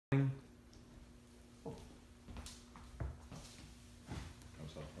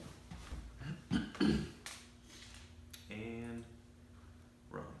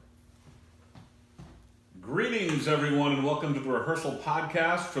Greetings, everyone, and welcome to the rehearsal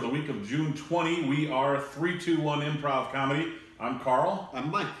podcast for the week of June 20. We are 3-2-1 Improv Comedy. I'm Carl. I'm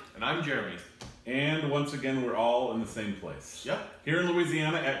Mike. And I'm Jeremy. And once again, we're all in the same place. Yep. Here in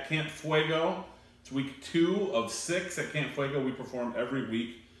Louisiana at Camp Fuego. It's week 2 of 6 at Camp Fuego. We perform every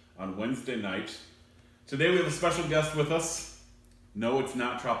week on Wednesday night. Today we have a special guest with us. No, it's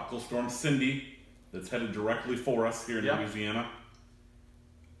not Tropical Storm Cindy that's headed directly for us here in Louisiana.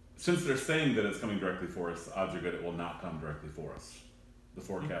 Since they're saying that it's coming directly for us, odds are good it will not come directly for us. The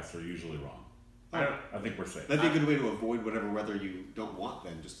forecasts are usually wrong. I think we're safe. That'd be a good way to avoid whatever weather you don't want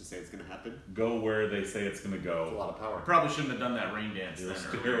then, just to say it's going to happen. Go where they say it's going to go. That's a lot of power. Probably shouldn't have done that rain dance then.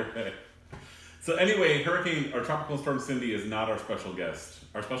 Away. So anyway, Hurricane or Tropical Storm Cindy is not our special guest.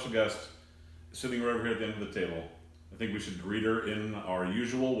 Our special guest is sitting right over here at the end of the table. I think we should greet her in our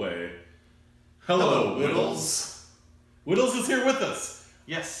usual way. Hello, Whittles. Whittles is here with us.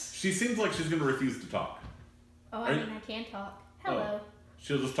 Yes. She seems like she's going to refuse to talk. Oh, I can talk. Hello. Oh.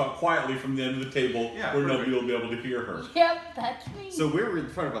 She'll just talk quietly from the end of the table where nobody will be able to hear her. Yep, that's me. So we're in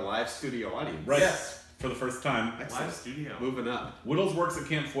front of a live studio audience. Right. Yes. For the first time. Excellent. Live studio. Moving up. Whittles works at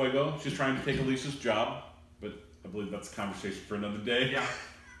Camp Fuego. She's trying to take Alicia's job, but I believe that's a conversation for another day. Yeah.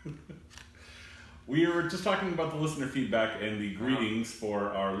 We were just talking about the listener feedback and the greetings for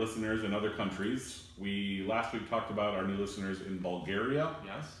our listeners in other countries. We last week talked about our new listeners in Bulgaria.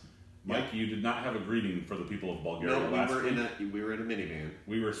 Yes. Mike, you did not have a greeting for the people of Bulgaria last week. We were in a minivan.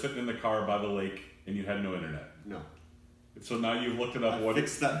 We were sitting in the car by the lake, and you had no internet. No. So now you've looked it up. I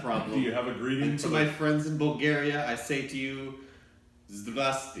fixed that problem. Do you have a greeting? And to my friends in Bulgaria, I say to you,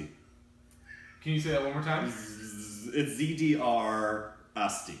 Zdravstvuyte. Can you say that one more time? It's ZDR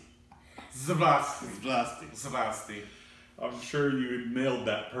Asti. Zdravstvuyte. Zdravstvuyte. I'm sure you nailed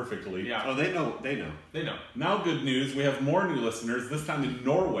that perfectly. Yeah. Oh, they know. They know. Now, good news. We have more new listeners, this time in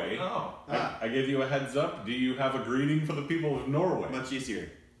Norway. Oh. I gave you a heads up. Do you have a greeting for the people of Norway? Much easier.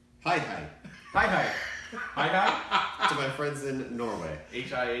 Hi, hi. Hi, hi. Hi, hi. To my friends in Norway.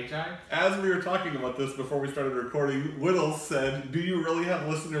 H-I-H-I. As we were talking about this before we started recording, Whittles said, do you really have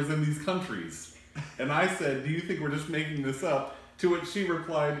listeners in these countries? And I said, do you think we're just making this up? To which she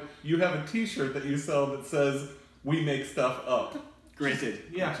replied, you have a t-shirt that you sell that says, we make stuff up. Granted.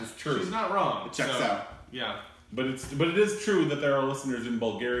 Yeah. Which is true. She's not wrong. It checks out. Yeah. But it is true that there are listeners in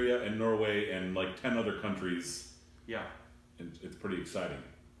Bulgaria and Norway and like 10 other countries. Yeah. And it's pretty exciting.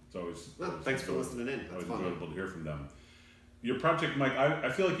 It's always thanks for listening in. That's always fun. enjoyable to hear from them. Your project, Mike,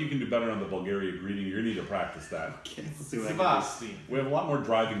 I feel like you can do better on the Bulgaria greeting. You're going to need to practice that. Okay, let's see what I can Sebastian. We have a lot more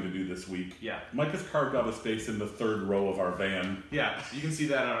driving to do this week. Yeah. Mike has carved out a space in the third row of our van. Yeah. You can see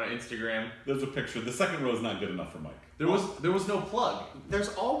that on our Instagram. There's a picture. The second row is not good enough for Mike. There was no plug. There's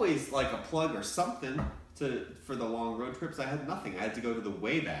always like a plug or something for the long road trips. I had nothing. I had to go to the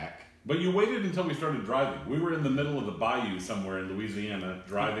way back. But you waited until we started driving. We were in the middle of the bayou somewhere in Louisiana,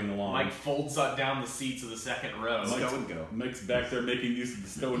 driving along. Mike folds down the seats of the second row. Stow and go. Mike's back there making use of the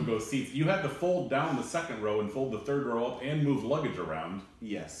stow and go seats. You had to fold down the second row and fold the third row up and move luggage around.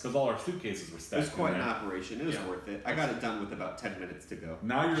 Yes. Because all our suitcases were It stacked was quite in an there. operation. It was worth it. I got it done with about 10 minutes to go.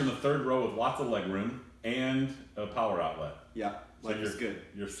 Now you're in the third row with lots of legroom and a power outlet. Yeah. Life is good.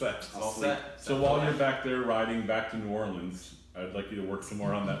 You're set. All set. So while you're back there riding back to New Orleans, I'd like you to work some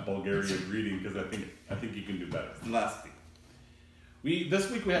more on that Bulgaria greeting because I think you can do better. Last thing.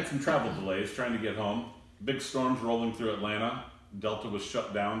 This week we had some travel delays trying to get home. Big storms rolling through Atlanta. Delta was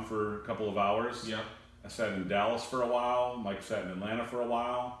shut down for a couple of hours. Yeah. I sat in Dallas for a while. Mike sat in Atlanta for a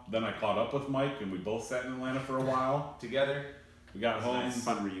while. Then I caught up with Mike and we both sat in Atlanta for a while. Together. We got home. Nice.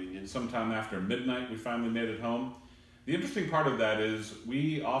 Fun reunion. Sometime after midnight we finally made it home. The interesting part of that is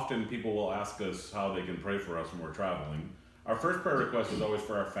people will ask us how they can pray for us when we're traveling. Our first prayer request is always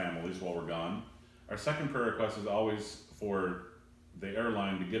for our families while we're gone. Our second prayer request is always for the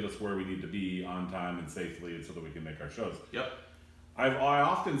airline to get us where we need to be on time and safely and so that we can make our shows. Yep. I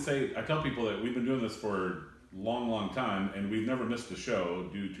tell people that we've been doing this for a long time and we've never missed a show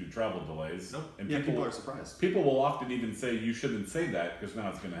due to travel delays. Nope. And people are surprised. People will often even say, you shouldn't say that because now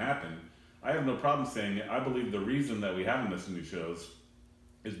it's going to happen. I have no problem saying it. I believe the reason that we haven't missed any shows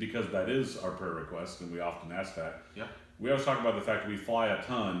is because that is our prayer request and we often ask that. Yeah. We always talk about the fact that we fly a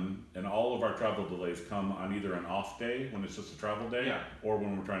ton, and all of our travel delays come on either an off day, when it's just a travel day, or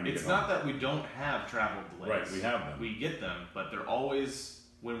when we're trying to get home. It's not that we don't have travel delays. Right, we have them. We get them, but they're always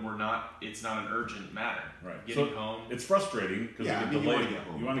when it's not an urgent matter. Right. Getting home. It's frustrating because we get delayed. You want to get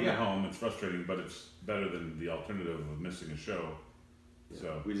home. You want to get home. It's frustrating, but it's better than the alternative of missing a show. Yeah.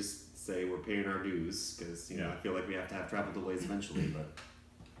 So we just say we're paying our dues because I feel like we have to have travel delays eventually. But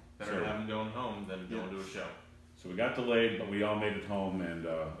better have them going home than going to a show. So we got delayed, but we all made it home and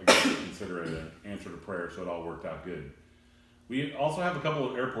again, consider it an answer to prayer, so it all worked out good. We also have a couple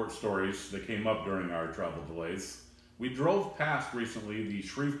of airport stories that came up during our travel delays. We drove past recently the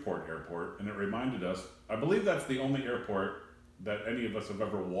Shreveport airport, and it reminded us, I believe that's the only airport that any of us have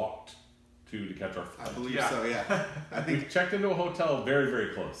ever walked to catch our flight. I believe so, yeah. I We think checked into a hotel very,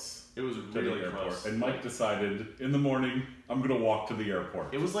 very close It was to the really airport, close. and Mike decided in the morning, I'm going to walk to the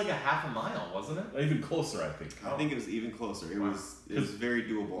airport. It was like a half a mile, wasn't it? Even closer, I think. I think it was even closer. It Wow. was very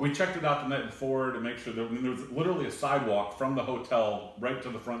doable. We checked it out the night before to make sure that there was literally a sidewalk from the hotel right to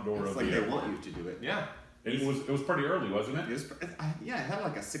the front door It's of like the they airport. want you to do it. Yeah. It was pretty early, wasn't it? It was, yeah, it had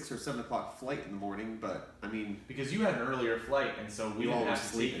like a 6 or 7 o'clock flight in the morning, but I mean, Because you had an earlier flight, and so we You all didn't were have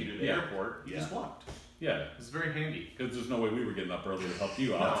to take sleeping. you to the Yeah. airport. You Yeah. just walked. Yeah, It was very handy. because there's no way we were getting up early to help you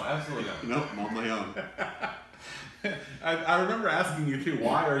No, out. absolutely not. nope, I'm on my own. I remember asking you too,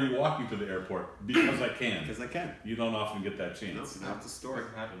 why are you walking to the airport? Because I can. Because I can. You don't often get that Nope, chance. now it's a story.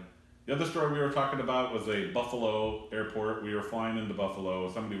 Doesn't happen. The other story we were talking about was a Buffalo airport. We were flying into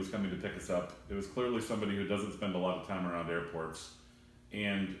Buffalo. Somebody was coming to pick us up. It was clearly somebody who doesn't spend a lot of time around airports.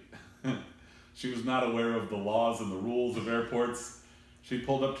 And she was not aware of the laws and the rules of airports. She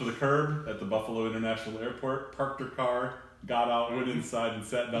pulled up to the curb at the Buffalo International Airport, parked her car, got out, went inside, and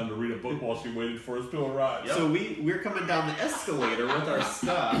sat down to read a book while she waited for us to arrive. Yep. So we're coming down the escalator with our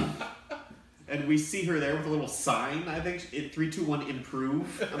stuff, and we see her there with a little sign. I think 321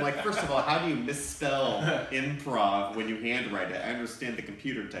 improve. I'm like, first of all, how do you misspell improv when you handwrite it? I understand the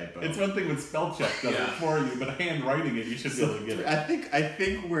computer typo. It's one thing when spell check does Yeah. it for you, but handwriting it, you should be able to get it. I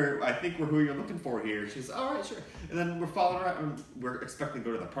think we're who you're looking for here. She's all right, sure. And then we're following her out, and we're expecting to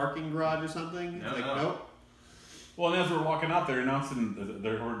go to the parking garage or something. No, It's like, no. nope. Well, and as we're walking out there, announcing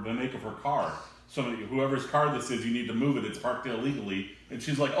the make of her car. Somebody, whoever's car this is, you need to move it. It's parked illegally. And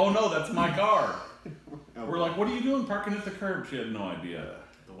she's like, "Oh no, that's my car." Oh, We're like, "What are you doing parking at the curb?" She had no idea.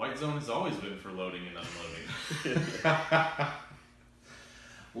 The white zone has always been for loading and unloading.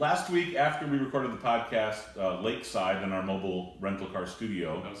 Last week, after we recorded the podcast lakeside in our mobile rental car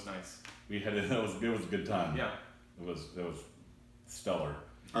studio, That was nice. we had it was a good time. Yeah. It was stellar.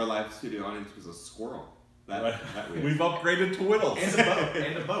 Our live studio audience was a squirrel. Right. That we We've upgraded to Whittles. And a boat.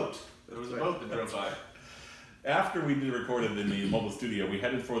 And a boat. There was a boat that drove by. After we recorded in the mobile studio, we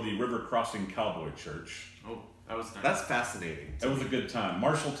headed for the River Crossing Cowboy Church. Oh, that was nice. That's fascinating. It was a good time.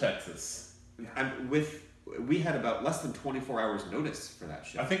 Marshall, Texas. We had about less than 24 hours notice for that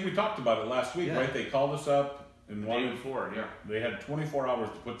show. I think we talked about it last week, Yeah. right? They called us up and the day wanted. before, yeah. They had 24 hours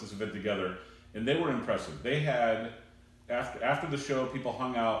to put this event together, and they were impressive. They had after the show, people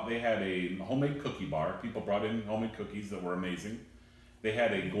hung out. They had a homemade cookie bar. People brought in homemade cookies that were amazing. They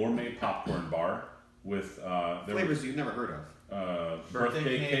had a gourmet popcorn bar with Flavors you've never heard of.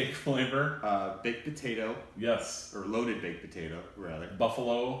 birthday cake flavor. Baked potato, Yes, or loaded baked potato, rather.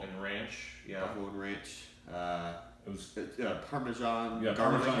 buffalo. And ranch, yeah. Buffalo and ranch. It was Parmesan, yeah,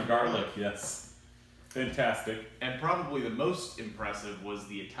 garlic. Parmesan garlic. Yes, fantastic. And probably the most impressive was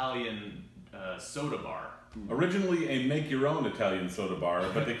the Italian soda bar. Originally a make-your-own Italian soda bar,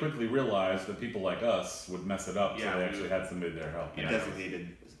 but they quickly realized that people like us would mess it up, Yeah, so they we actually would. had somebody there help. Yeah. Designated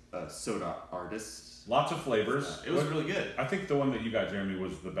soda artist. Lots of flavors. It was really good. I think the one that you got, Jeremy,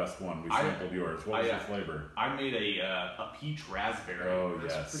 was the best one. We sampled yours. What was your flavor? I made a peach raspberry. Oh, It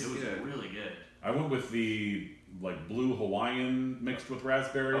was yes. It was Good. really good. I went with the blue Hawaiian mixed with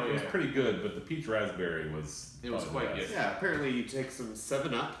raspberry. Oh, It was yeah. pretty good, but the peach raspberry was It was probably quite the best. good. Yeah, apparently you take some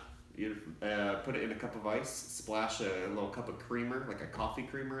 7-Up, you put it in a cup of ice, splash a little cup of creamer, like a coffee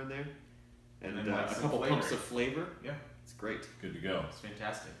creamer in there, and And like a some couple flavor. pumps of flavor. Yeah, It's great. Good to go. it's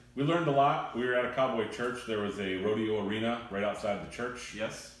fantastic. We learned a lot. We were at a cowboy church. There was a rodeo arena right outside the church.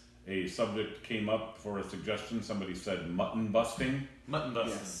 Yes. A subject came up for a suggestion. Somebody said mutton busting. Mutton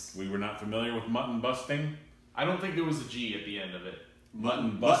bustin'. Yes. We were not familiar with mutton busting. I don't think there was a G at the end of it.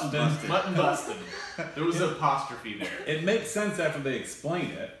 Mutton bustin'. Mutton bustin'. There was an apostrophe there. It makes sense after they explain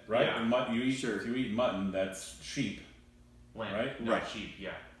it, right? Yeah. And mutton, you eat, Sure. if you eat mutton, that's sheep, Lamb, Right? not Right. sheep.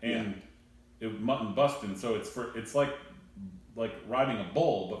 Yeah. and mutton busting. So it's like riding a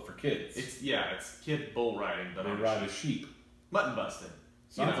bull, but for kids. It's kid bull riding, but They on ride a a sheep. mutton bustin'.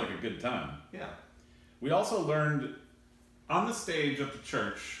 Sounds You know. like a good time. Yeah. We also learned on the stage at the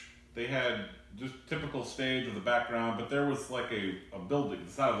church, they had just typical stage with the background, but there was like a building,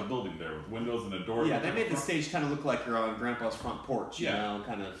 the side of the building there with windows and a door. Yeah, at they made the front. stage kind of look like you're on Grandpa's front porch, you Yeah. know,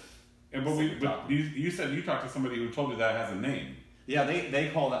 kind of. And but you said you talked to somebody who told you that has a name. Yeah, they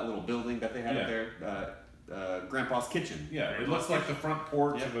call that little building that they have Yeah. up there Grandpa's kitchen. Yeah, it looks like the front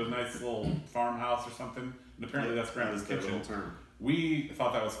porch Yeah. of a nice little farmhouse or something. And apparently that's Grandpa's That was their kitchen. little term. we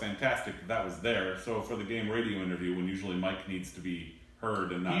thought that was fantastic that was there. So for the game radio interview, when usually Mike needs to be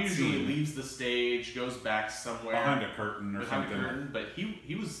heard and not He usually seen, leaves the stage, goes back somewhere behind a curtain or behind something. a curtain, but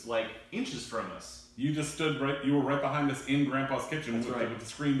he was like inches from us. You just stood right. You were right behind us in Grandpa's kitchen That's with, right. with the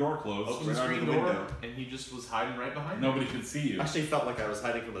screen door closed. Opened the right under screen the door, window. and he just was hiding right behind Nobody could see you. Actually felt like I was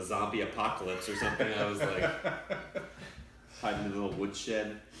hiding from a zombie apocalypse or something. I was like hiding in a little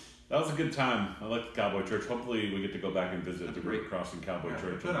woodshed. That was a good time. I like the Cowboy Church. Hopefully, we get to go back and visit That's the great. Great Crossing Cowboy Yeah,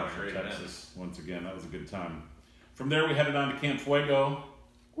 Church put in on a Marshall, great Texas. Once again, that was a good time. From there, we headed on to Camp Fuego.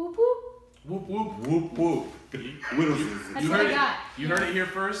 Whoop whoop. Whoop whoop. Whoop whoop. Whittles That's You what heard I it. got. You heard it here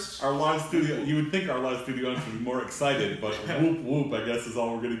first. Our live studio. You would think our live studio audience would be more excited, but whoop whoop, I guess, is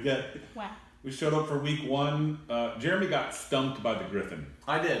all we're gonna get. Wow. We showed up for week 1. Jeremy got stumped by the Griffin.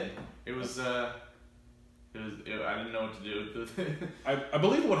 I did. It was. I didn't know what to do with it. I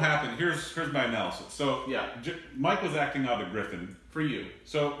believe what happened. Here's my analysis. So Yeah. Mike was acting out a Griffin. For you.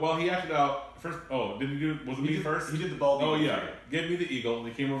 So well, he acted out first. Oh, did he do? Was it me first? He did the bald Oh eagle yeah, for you. gave me the eagle.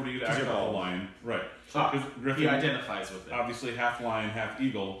 He came over to you to act you're out the bald. lion, right? Ah, 'Cause Griffin, he identifies with it. obviously half lion, half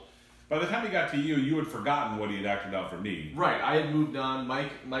eagle. By the time he got to you, you had forgotten what he had acted out for me. Right. I had moved on.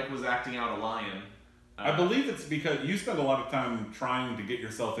 Mike was acting out a lion. I believe it's because you spend a lot of time trying to get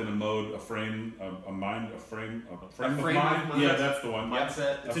yourself in a mode, a frame of mind. Yeah, that's the one.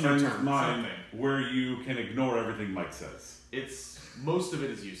 mindset. A It's in your frame of terms, mind something. where you can ignore everything Mike says. It's most of it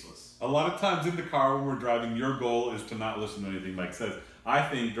is useless. A lot of times in the car when we're driving, your goal is to not listen to anything Mike says. I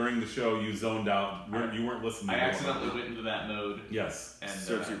think during the show you zoned out. You weren't listening. I to what accidentally Mike went into that mode. said. Yes. And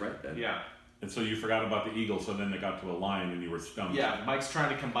Serves you right then. Yeah. And so you forgot about the eagle, so then it got to a lion and you were stumped. Yeah, Mike's trying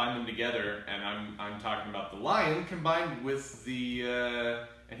to combine them together, and I'm talking about the lion combined with the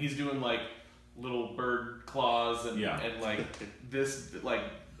and he's doing like little bird claws and Yeah. and like this like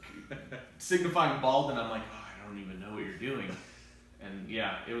signifying bald, and I'm like, oh, I don't even know what you're doing, and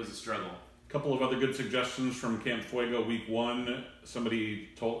yeah, it was a struggle. A couple of other good suggestions from Camp Fuego week 1. Somebody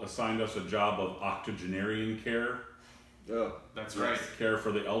assigned us a job of octogenarian care. Oh, That's right. Care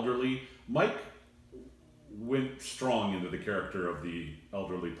for the elderly. Mike went strong into the character of the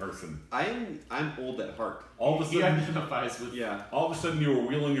elderly person. I'm old at heart. All of a He sudden, identifies with Yeah. all of a sudden, you were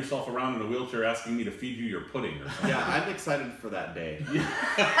wheeling yourself around in a wheelchair, asking me to feed you your pudding. Or something. Yeah, I'm excited for that day.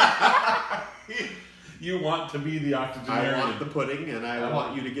 You want to be the I octogenarian. want the pudding, and I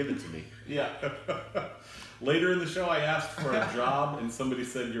want you to give it to me. yeah. Later in the show, I asked for a job, and somebody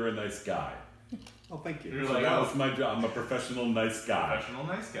said, "You're a nice guy." Oh, thank you. You're So like, that oh, was my job. I'm a professional nice guy. professional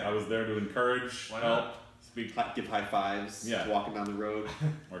nice guy. I was there to encourage, Why help, not? speak. Give high fives. Yeah. Walking down the road.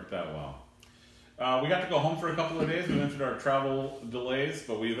 Worked out well. We got to go home for a couple of days. We mentioned our travel delays,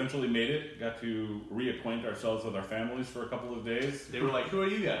 but we eventually made it. Got to reacquaint ourselves with our families for a couple of days. They were like, who are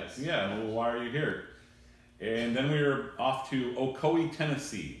you guys? Yeah, well, why are you here? And then we were off to Ocoee,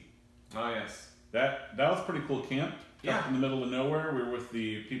 Tennessee. Oh yes. That was a pretty cool camp. Yeah. Up in the middle of nowhere. We were with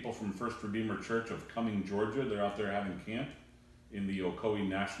the people from First Redeemer Church of Cumming, Georgia. They're out there having camp in the Ocoee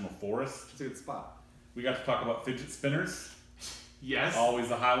National Forest. It's a good spot. We got to talk about fidget spinners. Yes.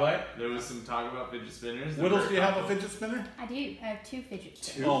 Always a highlight. There was some talk about fidget spinners. Whittles, do you have a fidget spinner? I do. I have 2 fidget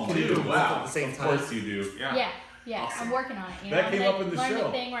spinners. Two. my Two, goodness. wow. At the same Of time. course you do. Yeah. Yeah, Awesome. I'm working on it. You That know? came Like, up in the learn show.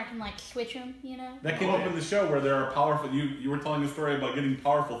 the thing where I can like switch them. You know. That came up in the show where there are powerful. You were telling a story about getting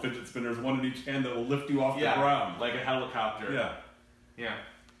powerful fidget spinners, one in each hand that will lift you off Yeah. the ground. Like a helicopter. Yeah. Yeah.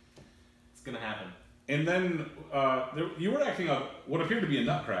 It's gonna happen. And then you were acting out what appeared to be a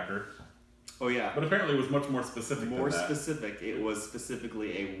nutcracker, Oh yeah. but apparently it was much more specific More than that. specific, it was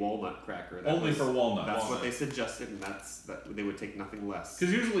specifically a walnut cracker. That Only was- for walnuts. That's what they suggested, and that they would take nothing less.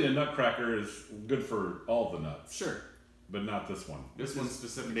 Because usually a nutcracker is good for all the nuts. Sure, But not this one. This one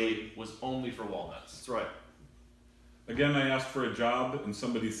specifically made- was only for walnuts. that's right. Again, I asked for a job, and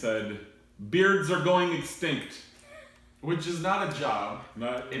somebody said, "Beards are going extinct." Which is not a job.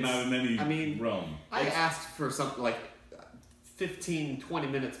 Not It's- in any I mean, realm. I asked for something like 15, 20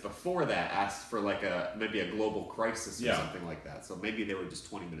 minutes before that. Asked for like maybe a global crisis or Yeah. something like that. So maybe they were just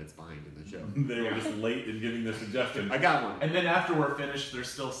 20 minutes behind in the show. They were just late in giving the suggestion. I got one. And then after we're finished, they're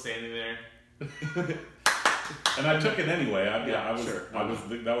still standing there. And I took it anyway. Yeah, sure.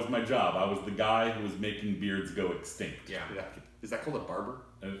 That was my job. I was the guy who was making beards go extinct. Yeah. Is that called a barber?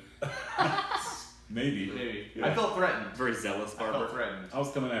 Maybe. Maybe. Yeah. I felt threatened. Very zealous I barber. felt threatened. I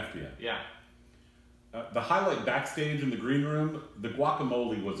was coming after you. Yeah. The highlight backstage in the green room, the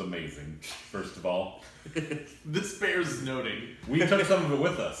guacamole was amazing. First of all, This bears noting. we took some of it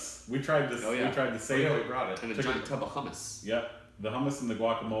with us. We tried to. Oh, yeah. We tried to Oh, save yeah, we it. brought it. And a Took giant tub of hummus. Yep. The hummus and the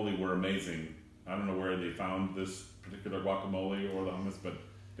guacamole were amazing. I don't know where they found this particular guacamole or the hummus, but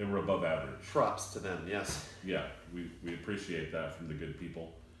They were above average. Props to them, yes. Yeah, we appreciate that from the good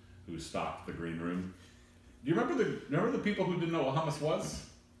people who stocked the green room. Do you remember the people who didn't know what hummus was?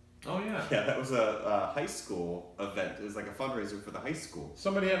 Oh yeah. Yeah, that was a high school event. It was like a fundraiser for the high school.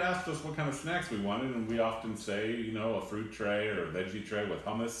 Somebody had asked us what kind of snacks we wanted, and we often say, a fruit tray or a veggie tray with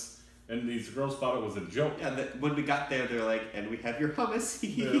hummus. And these girls thought it was a joke. Yeah, when we got there, they're like, and we have your hummus.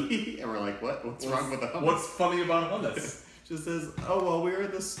 And we're like, what? What's wrong with the hummus? What's funny about hummus? Just says, oh, well, we were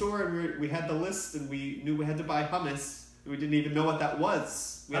in the store and we had the list and we knew we had to buy hummus. And we didn't even know what that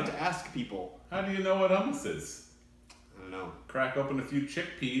was. We had to ask people. How do you know what hummus is? I don't know. Crack open a few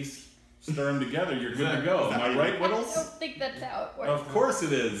chickpeas, stir them together, you're good to go. Am I right, I Whittles? don't think that's how it works. Of course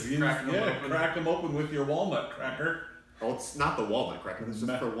it is. Crack them open with your walnut cracker. Oh, it's not the walnut cracker. It's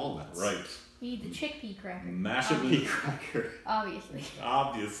just for walnuts. Right. You need the chickpea cracker. Mash it Chickpea cracker. Obviously.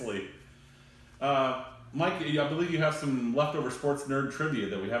 Obviously. Mike, I believe you have some leftover sports nerd trivia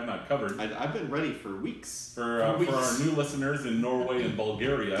that we have not covered. I've been ready for weeks. For our new listeners in Norway and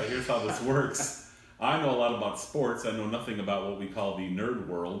Bulgaria, here's how this works. I know a lot about sports. I know nothing about what we call the nerd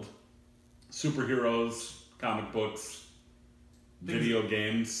world. Superheroes, comic books, video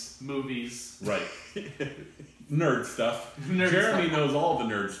games. Movies. Right. Nerd stuff. Jeremy knows all the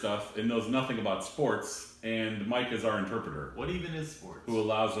nerd stuff and knows nothing about sports, and Mike is our interpreter. What even is sports? Who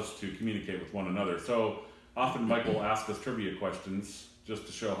allows us to communicate with one another. So often Mike will ask us trivia questions just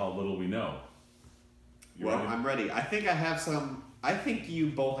to show how little we know. You Well, ready? I'm ready. I think I have some. I think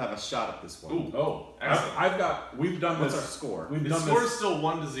you both have a shot at this one. Ooh. Oh, Excellent. we've done What's this. our score? We've The done score is this still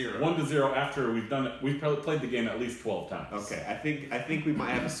 1-0. 1-0 after we've done it. We've probably played the game at least 12 times. Okay, I think we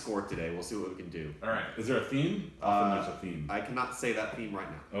might have a score today. We'll see what we can do. All right. Is there a theme? Often there's a theme. I cannot say that theme right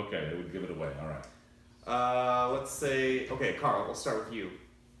now. Okay, it would give it away. All right. Let's say, okay, Carl, we'll start with you.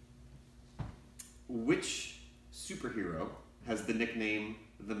 Which superhero has the nickname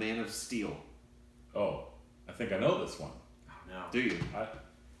the Man of Steel? Oh, I think I know this one. Oh, no. Do you?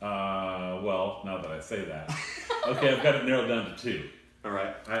 Well, now that I say that. Okay, I've got it narrowed down to 2. All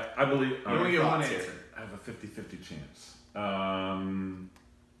right. I believe You only get one thoughts answer. I have a 50-50 chance. I'm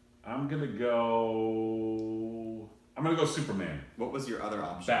gonna go Superman. What was your other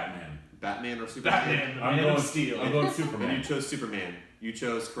option? Batman. Batman or Superman? Batman, the Man of Steel. I'm going And Superman. you chose Superman. You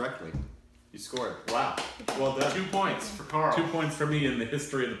chose correctly. You scored. Wow. Well done. 2 points for Carl. 2 points for me in the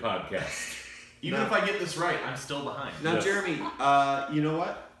history of the podcast. Even No. if I get this right, I'm still behind. Now, Yes. Jeremy, you know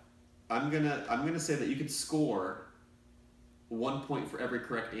what? I'm gonna say that you could score 1 point for every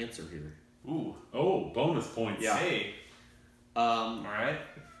correct answer here. Ooh. Oh, bonus points. Yeah. Hey. All right.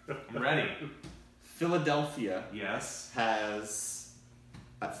 I'm ready. Philadelphia Yes. has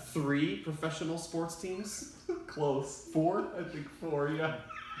 3 professional sports teams. Close. 4? I think 4, yeah.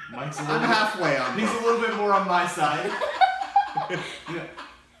 Mike's a I'm little, halfway on he's a little bit more on my side. Yeah.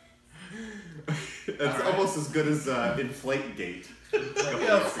 It's All right. almost as good as Inflategate.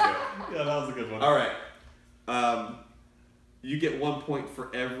 Yes. Yeah, that was a good one. All right. You get 1 point for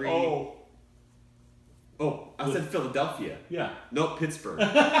every. Oh, I said Philadelphia. yeah. No, Pittsburgh.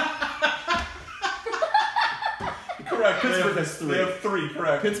 Correct. Pittsburgh has 3. They have 3,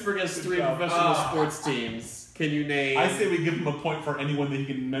 correct. Pittsburgh has Good 3 job. professional sports teams. Can you name? I say we give him a point for anyone that he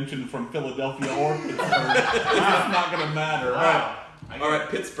can mention from Philadelphia or Pittsburgh. It's not going to matter. Wow. All right,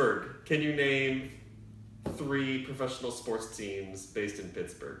 Pittsburgh. Can you name 3 professional sports teams based in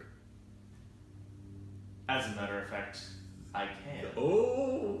Pittsburgh? As a matter of fact, I can.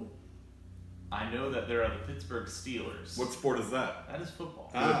 Oh. I know that there are the Pittsburgh Steelers. What sport is that? That is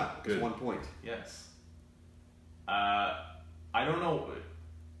football. Good. It's 1 point. Yes. I don't know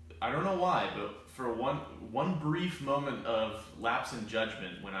why, but for one brief moment of lapse in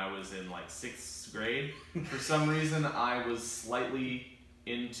judgment when I was in like 6th grade, for some reason I was slightly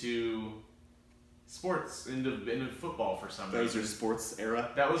into sports, into football for some That was your reason. sports era?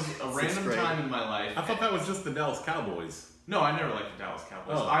 That was a 6th random grade. time in my life. I thought that was just the Dallas Cowboys. No, I never liked the Dallas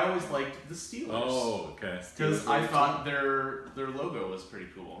Cowboys. Oh. I always liked the Steelers. Oh, okay. Because I thought their logo was pretty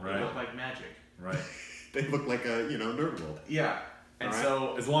cool. Right. They looked like magic. Right. They look like a, nerd world. Yeah. And All right.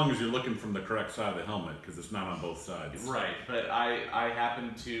 so As long as you're looking from the correct side of the helmet, because it's not on both sides. right, but I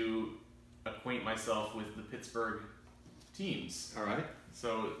happened to acquaint myself with the Pittsburgh teams. All right.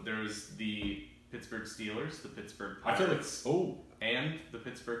 So there's the Pittsburgh Steelers, the Pittsburgh I feel like. Pirates, Oh. and the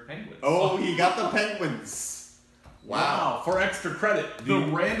Pittsburgh Penguins. Oh, he got the Penguins. Wow. For extra credit. The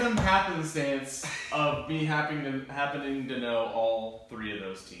random happenstance of me happening to know all 3 of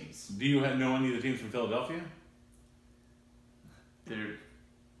those teams. Do you know any of the teams from Philadelphia?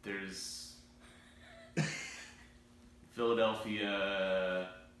 There's Philadelphia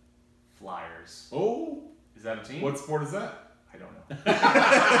Flyers. Oh. Is that a team? What sport is that? I don't know.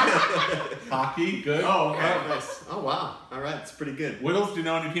 Hockey, good. Oh, okay. Oh, nice. Oh, wow. All right, it's pretty good. Whittles, do you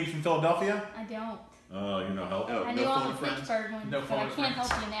know any teams from Philadelphia? I don't. Oh, you know help. Oh, I no knew all phone the friends? Pittsburgh ones, No but I phone can't friends.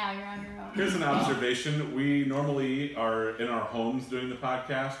 help you now. You're on your own. Here's an observation. We normally are in our homes doing the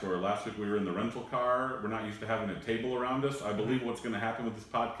podcast, or last week we were in the rental car. We're not used to having a table around us. I believe what's going to happen with this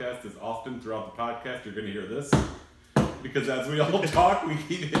podcast is often throughout the podcast you're going to hear this. Because as we all talk, we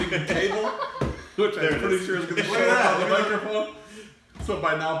keep hitting the table, which There I'm it pretty is. sure is going to show Look at that, up on the look at that. microphone. So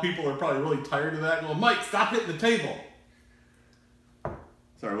by now people are probably really tired of that. Going, Mike, stop hitting the table.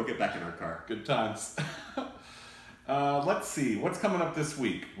 Sorry, we'll get back in our car. Good times. Let's see. What's coming up this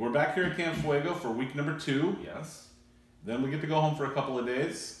week? We're back here at Camp Fuego for week number 2. Yes. Then we get to go home for a couple of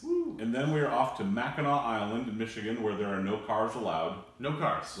days. Woo. And then we are off to Mackinac Island in Michigan where there are no cars allowed. No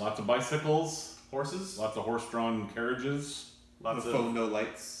cars. Lots of bicycles, Horses. lots of horse-drawn carriages. Lots No of phone, no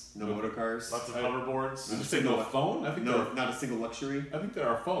lights, no motor cars. lots of I- hoverboards. Did you say no phone? I think there No, are, not a single luxury. I think there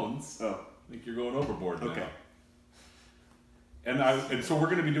are phones. Oh, I think you're going overboard now. okay. And so we're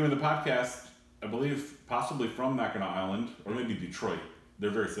going to be doing the podcast, I believe, possibly from Mackinac Island or maybe Detroit.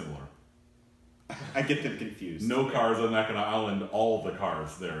 They're very similar. I get them confused. No cars on Mackinac Island, all the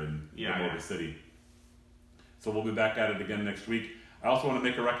cars there in Yeah, the Motor yeah. City. So we'll be back at it again next week. I also want to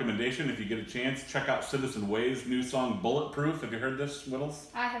make a recommendation. If you get a chance, check out Citizen Way's new song, Bulletproof. Have you heard this, Whittles?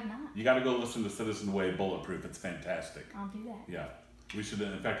 I have not. You got to go listen to Citizen Way, Bulletproof. It's fantastic. I'll do that. Yeah. We should,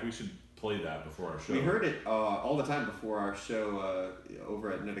 in fact, we should play that before our show. We heard it all the time before our show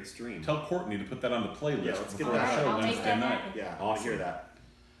over at Net Extreme. Tell Courtney to put that on the playlist Yeah, let's get before our that. show I'll make Wednesday that night. happen. Yeah, I Awesome. hear that.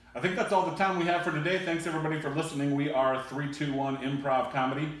 I think that's all the time we have for today. Thanks everybody for listening. We are 321 Improv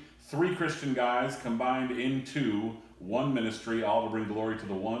Comedy. 3 Christian guys combined into one ministry, all to bring glory to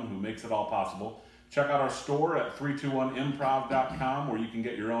the one who makes it all possible. Check out our store at 321improv.com where you can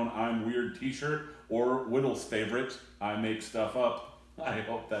get your own I'm Weird t-shirt or Whittle's favorite, I Make Stuff Up. I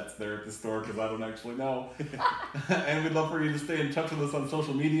hope that's there at the store because I don't actually know. And we'd love for you to stay in touch with us on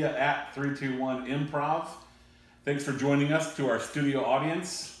social media at 321improv. Thanks for joining us to our studio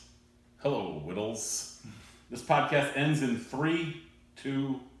audience. Hello, Whittles. This podcast ends in 3,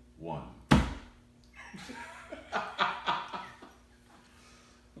 2, 1. All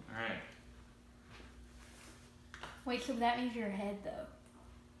right. Wait, so that means you're ahead, though.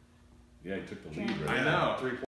 Yeah, he took the lead Yeah. right I now. know. 3